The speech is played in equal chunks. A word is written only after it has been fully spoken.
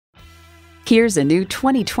Here's a new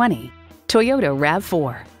 2020 Toyota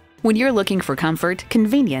RAV4. When you're looking for comfort,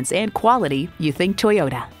 convenience, and quality, you think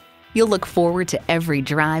Toyota. You'll look forward to every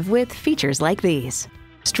drive with features like these: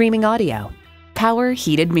 streaming audio, power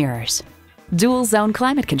heated mirrors, dual zone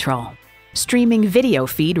climate control, streaming video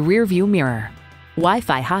feed rear view mirror,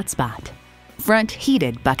 Wi-Fi hotspot, front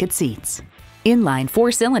heated bucket seats, inline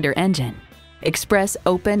 4-cylinder engine, express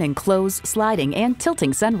open and close sliding and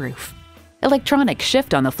tilting sunroof, electronic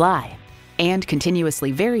shift on the fly, and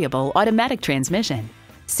continuously variable automatic transmission.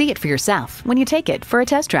 See it for yourself when you take it for a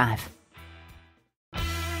test drive.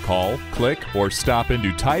 Call, click, or stop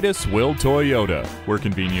into Titus-Will Toyota. We're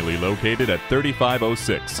conveniently located at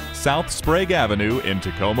 3506 South Sprague Avenue in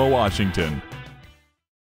Tacoma, Washington.